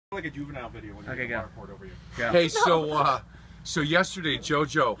Like a juvenile video when you okay, get a water poured over you. Yeah. Hey, so yesterday,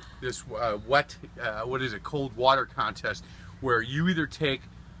 JoJo, this what is it, cold water contest, where you either take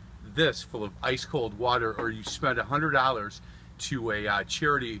this full of ice cold water or you spend $100 to a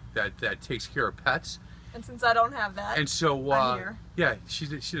charity that takes care of pets. And since I don't have that, and so I'm here. yeah, she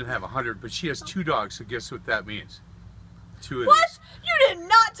didn't have 100, but she has 2 dogs. So guess what that means? 2 of what? these. You did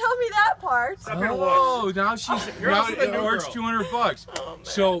not tell me that part. Oh, now she's now it's $200. Oh,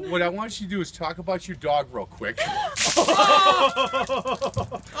 so what I want you to do is talk about your dog real quick. Oh!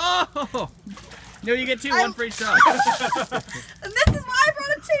 No, you get 2, 1 for each dog. And this is why I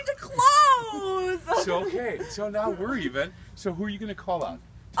brought a change of clothes. So okay, so now we're even. So who are you gonna call out?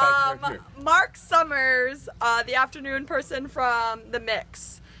 Mark Summers, the afternoon person from the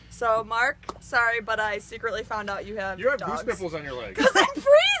mix. So Mark, sorry, but I secretly found out you have goose dogs. nipples on your legs. Because I'm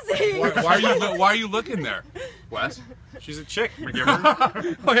freezing. Why are you looking there, Wes? She's a chick,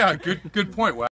 McGivern. Oh yeah, good point, Wes.